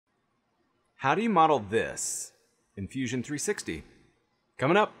How do you model this in Fusion 360?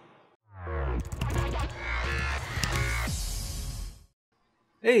 Coming up.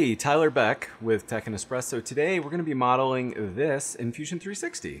 Hey, Tyler Beck with Tech and Espresso. Today we're going to be modeling this in Fusion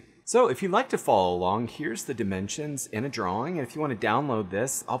 360. So if you'd like to follow along, here's the dimensions in a drawing. And if you want to download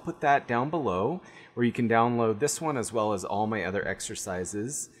this, I'll put that down below, where you can download this one as well as all my other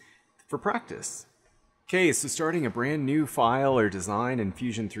exercises for practice. Okay, so starting a brand new file or design in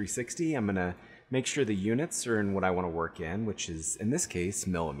Fusion 360, I'm going to make sure the units are in what I want to work in, which is, in this case,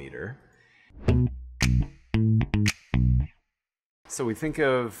 millimeter. So we think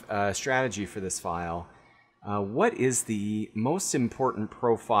of a strategy for this file. What is the most important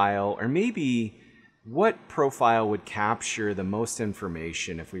profile, or maybe what profile would capture the most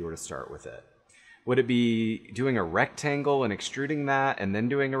information if we were to start with it? Would it be doing a rectangle and extruding that, and then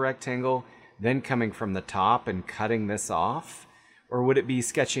doing a rectangle, then coming from the top and cutting this off? Or would it be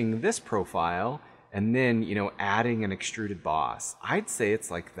sketching this profile and then, adding an extruded boss? I'd say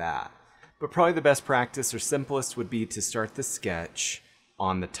it's like that. But probably the best practice or simplest would be to start the sketch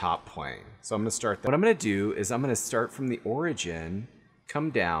on the top plane. So I'm going to start that. What I'm going to do is I'm going to start from the origin,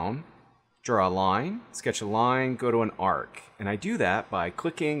 come down, draw a line, sketch a line, go to an arc. And I do that by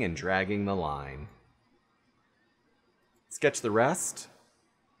clicking and dragging the line. Sketch the rest,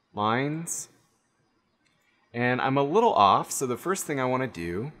 lines. And I'm a little off, so the first thing I want to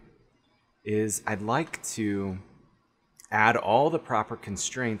do is I'd like to add all the proper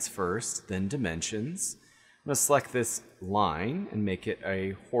constraints first, then dimensions. I'm going to select this line and make it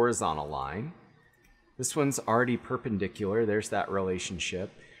a horizontal line. This one's already perpendicular. There's that relationship.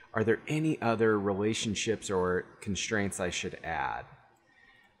 Are there any other relationships or constraints I should add?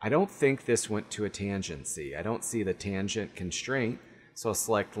 I don't think this went to a tangency. I don't see the tangent constraint, so I'll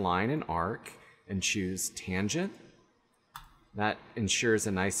select line and arc and choose tangent. That ensures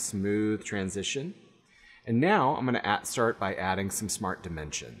a nice smooth transition. And now I'm going to start by adding some smart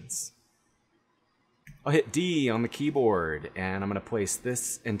dimensions. I'll hit D on the keyboard and I'm going to place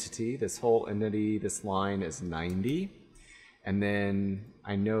this entity, this whole entity, this line is 90. And then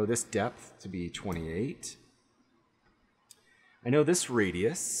I know this depth to be 28. I know this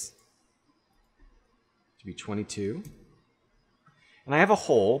radius to be 22. And I have a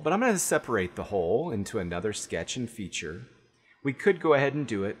hole, but I'm going to separate the hole into another sketch and feature. We could go ahead and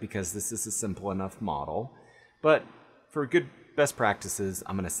do it because this is a simple enough model, but for good best practices,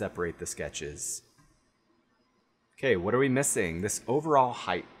 I'm going to separate the sketches. Okay, what are we missing? This overall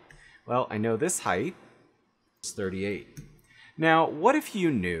height. Well, I know this height is 38. Now, what if you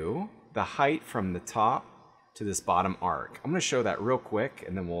knew the height from the top to this bottom arc? I'm going to show that real quick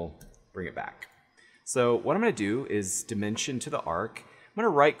and then we'll bring it back. So what I'm going to do is dimension to the arc. I'm going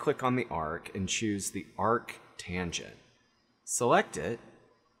to right click on the arc and choose the arc tangent. Select it,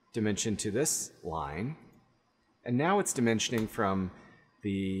 dimension to this line, and now it's dimensioning from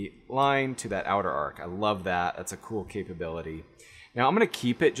the line to that outer arc. I love that. That's a cool capability. Now I'm going to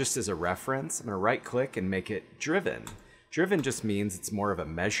keep it just as a reference. I'm going to right click and make it driven. Driven just means it's more of a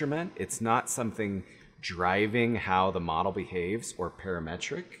measurement. It's not something driving how the model behaves or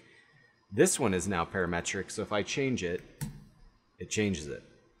parametric. This one is now parametric, so if I change it, it changes it.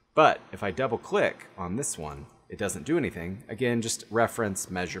 But if I double click on this one, it doesn't do anything. Again, just reference,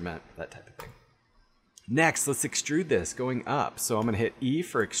 measurement, that type of thing. Next, let's extrude this going up. So I'm going to hit E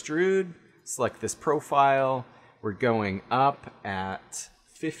for extrude, select this profile. We're going up at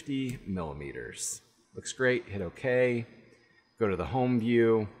 50 millimeters. Looks great, hit OK. Go to the home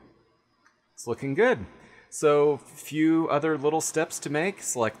view. It's looking good. So a few other little steps to make.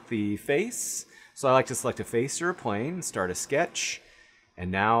 Select the face. So I like to select a face or a plane, start a sketch.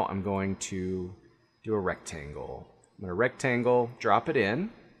 And now I'm going to do a rectangle. I'm going to rectangle, drop it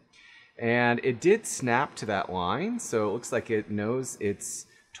in. And it did snap to that line, so it looks like it knows its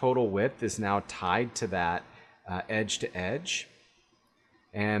total width is now tied to that edge to edge.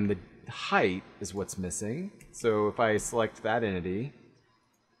 And the height is what's missing. So if I select that entity,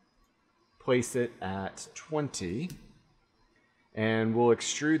 place it at 20, and we'll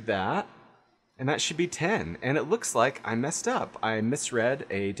extrude that, and that should be 10. And it looks like I messed up. I misread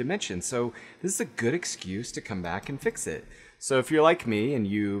a dimension. So this is a good excuse to come back and fix it. So if you're like me and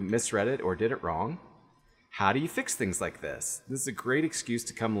you misread it or did it wrong, how do you fix things like this? This is a great excuse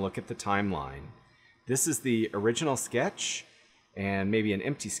to come look at the timeline. This is the original sketch and maybe an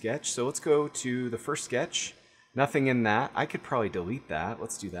empty sketch. So let's go to the first sketch. Nothing in that. I could probably delete that.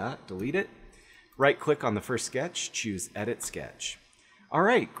 Let's do that. Delete it. Right click on the first sketch, choose Edit Sketch. All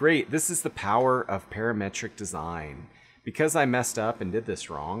right, great. This is the power of parametric design. Because I messed up and did this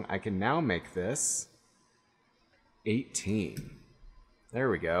wrong, I can now make this 18. There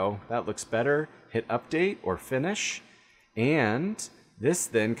we go. That looks better. Hit update or finish. And this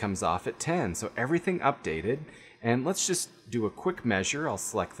then comes off at 10. So everything updated. And let's just do a quick measure. I'll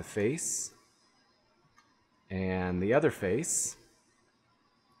select the face and the other face.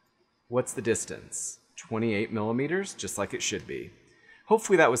 What's the distance? 28 millimeters, just like it should be.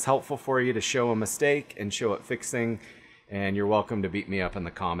 Hopefully that was helpful for you to show a mistake and show it fixing. And you're welcome to beat me up in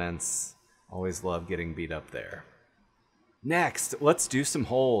the comments. Always love getting beat up there. Next, let's do some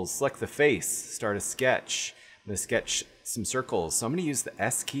holes. Select the face, start a sketch. I'm going to sketch some circles. So I'm going to use the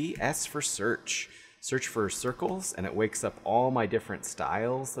S key, S for search. Search for circles, and it wakes up all my different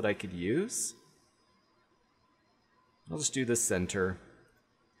styles that I could use. I'll just do the center.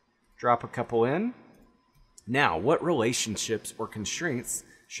 Drop a couple in. Now, what relationships or constraints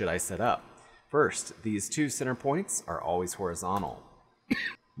should I set up? First, these two center points are always horizontal.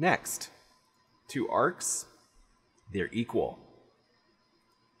 Next, two arcs, they're equal.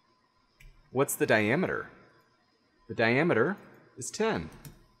 What's the diameter? The diameter is 10.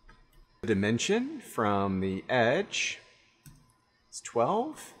 The dimension from the edge is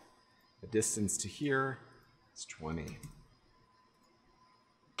 12. The distance to here is 20.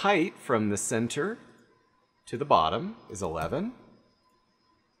 Height from the center to the bottom is 11.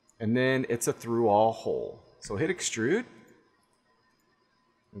 And then it's a through all hole. So hit extrude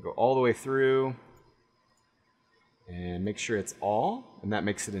and go all the way through and make sure it's all, and that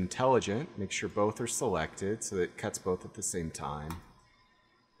makes it intelligent. Make sure both are selected so that it cuts both at the same time.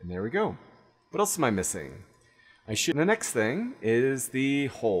 And there we go. What else am I missing? The next thing is the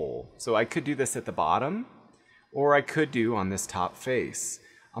hole. So I could do this at the bottom, or I could do on this top face.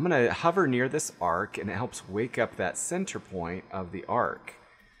 I'm going to hover near this arc, and it helps wake up that center point of the arc.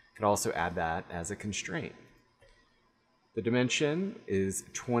 Could also add that as a constraint. The dimension is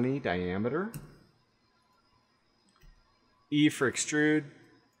 20 diameter. E for extrude.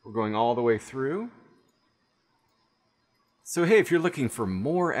 We're going all the way through. So hey, if you're looking for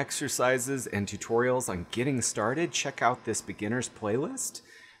more exercises and tutorials on getting started, check out this beginner's playlist,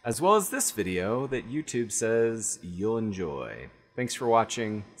 as well as this video that YouTube says you'll enjoy. Thanks for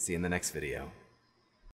watching. See you in the next video.